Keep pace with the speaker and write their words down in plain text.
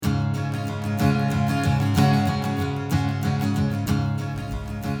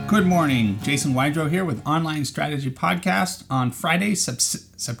Good morning. Jason Wydrow here with Online Strategy Podcast on Friday,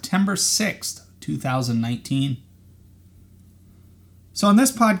 September 6th, 2019. So on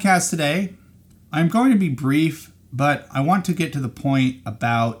this podcast today, I'm going to be brief, but I want to get to the point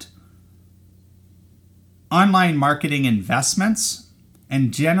about online marketing investments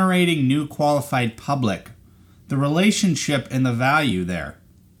and generating new qualified public, the relationship and the value there.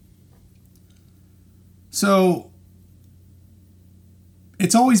 So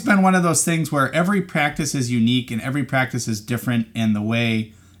it's always been one of those things where every practice is unique and every practice is different in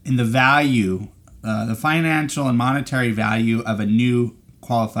the value, the financial and monetary value of a new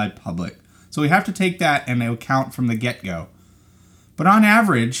qualified public. So we have to take that into account from the get-go. But on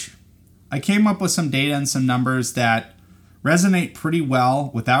average, I came up with some data and some numbers that resonate pretty well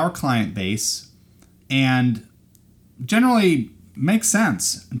with our client base and generally make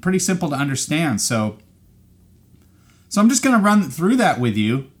sense and pretty simple to understand. So I'm just going to run through that with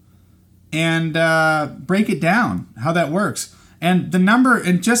you and break it down, how that works. And the number,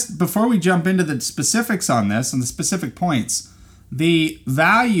 and just before we jump into the specifics on this and the specific points, the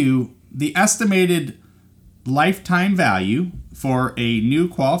value, the estimated lifetime value for a new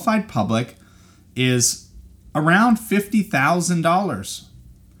qualified public is around $50,000.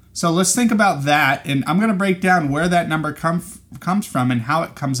 So let's think about that, and I'm going to break down where that number comes from and how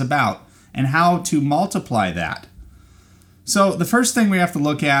it comes about and how to multiply that. So the first thing we have to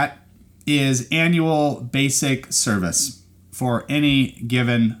look at is annual basic service for any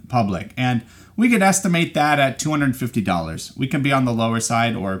given public. And we could estimate that at $250. We can be on the lower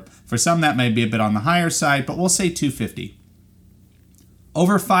side, or for some that may be a bit on the higher side, but we'll say $250.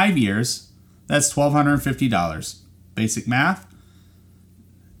 Over 5 years, that's $1,250. Basic math.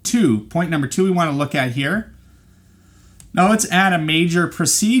 Point number two we want to look at here. Now let's add a major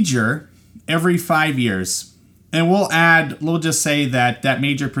procedure every 5 years. And we'll just say that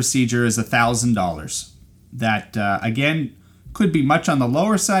major procedure is $1,000. That, again, could be much on the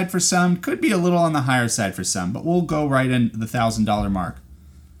lower side for some, could be a little on the higher side for some, but we'll go right in the $1,000 mark.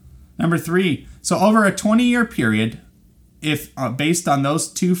 Number three, so over a 20-year period, if based on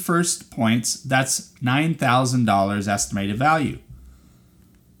those two first points, that's $9,000 estimated value.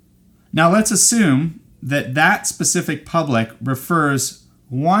 Now let's assume that specific public refers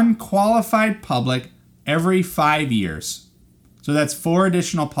one qualified public every 5 years. So that's 4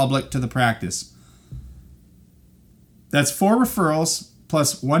 additional public to the practice. That's 4 referrals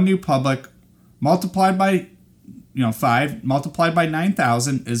plus 1 new public multiplied by 5 multiplied by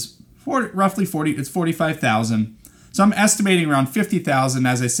 9,000 is roughly 40. It's 45,000. So I'm estimating around 50,000,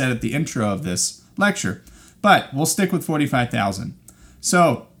 as I said at the intro of this lecture, but we'll stick with 45,000.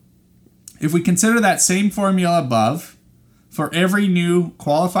 So if we consider that same formula above for every new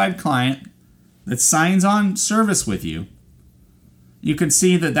qualified client that signs on service with you, you can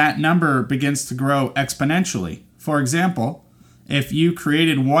see that number begins to grow exponentially. For example, if you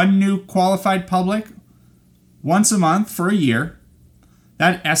created 1 new qualified public once a month for a year,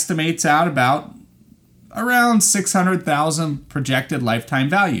 that estimates out about around $600,000 projected lifetime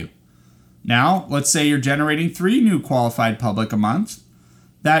value. Now, let's say you're generating 3 new qualified public a month.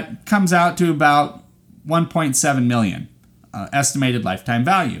 That comes out to about $1.7 million estimated lifetime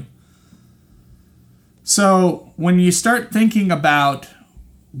value. So when you start thinking about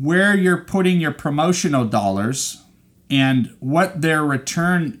where you're putting your promotional dollars and what their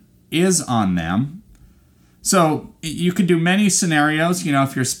return is on them, so you could do many scenarios.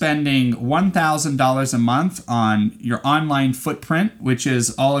 If you're spending $1,000 a month on your online footprint, which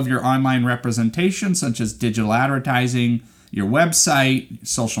is all of your online representation, such as digital advertising, your website,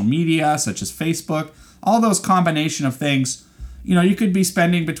 social media, such as Facebook, all those combination of things, you could be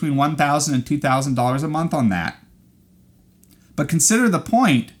spending between $1,000 and $2,000 a month on that. But consider the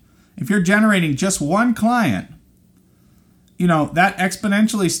point. If you're generating just 1 client, that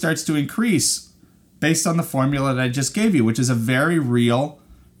exponentially starts to increase based on the formula that I just gave you, which is a very real,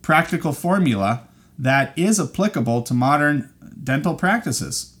 practical formula that is applicable to modern dental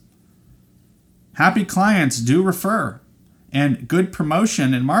practices. Happy clients do refer, and good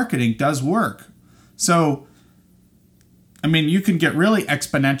promotion and marketing does work. So you can get really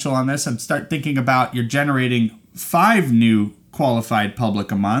exponential on this and start thinking about you're generating 5 new qualified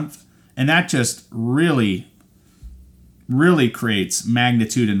public a month, and that just really, really creates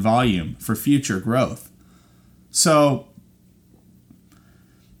magnitude and volume for future growth. So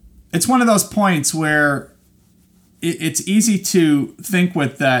it's one of those points where it's easy to think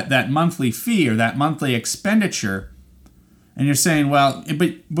with that monthly fee or that monthly expenditure, and you're saying, well,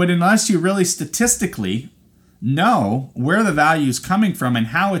 but unless you really statistically know where the value is coming from and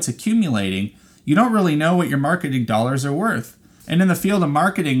how it's accumulating, you don't really know what your marketing dollars are worth. And in the field of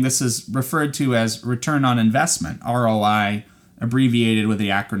marketing, this is referred to as return on investment, ROI, abbreviated with the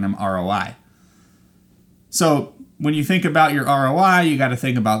acronym ROI. So when you think about your ROI, you got to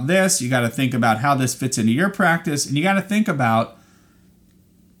think about this. You got to think about how this fits into your practice. And you got to think about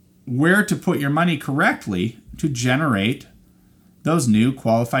where to put your money correctly to generate those new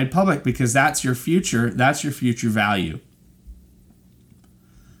qualified public, because that's your future. That's your future value.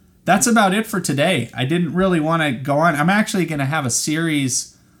 That's about it for today. I didn't really want to go on. I'm actually going to have a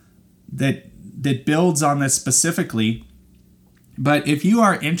series that builds on this specifically. But if you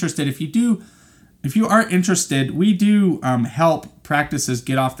are interested, we do help practices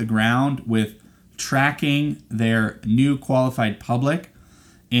get off the ground with tracking their new qualified public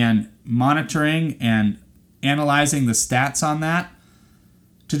and monitoring and analyzing the stats on that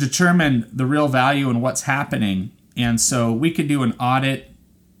to determine the real value and what's happening. And so we can do an audit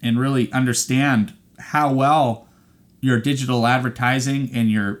and really understand how well your digital advertising and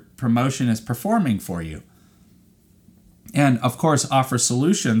your promotion is performing for you. And of course, offer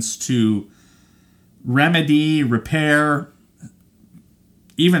solutions to remedy, repair,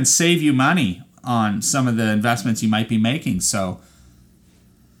 even save you money on some of the investments you might be making. So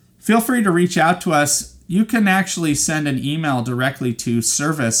feel free to reach out to us. You can actually send an email directly to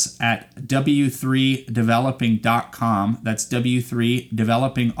service@w3developing.com. That's W3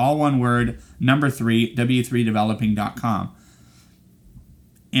 Developing, all one word, number 3, w3developing.com.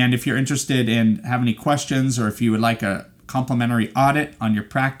 And if you're interested in have any questions, or if you would like a complimentary audit on your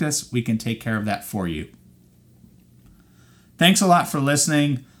practice, we can take care of that for you. Thanks a lot for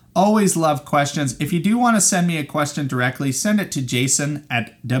listening. Always love questions. If you do want to send me a question directly, send it to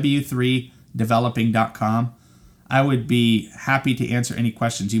jason@w3developing.com. I would be happy to answer any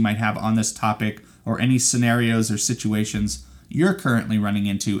questions you might have on this topic or any scenarios or situations you're currently running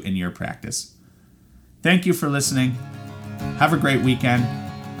into in your practice. Thank you for listening. Have a great weekend.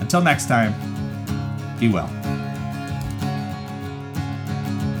 Until next time, be well.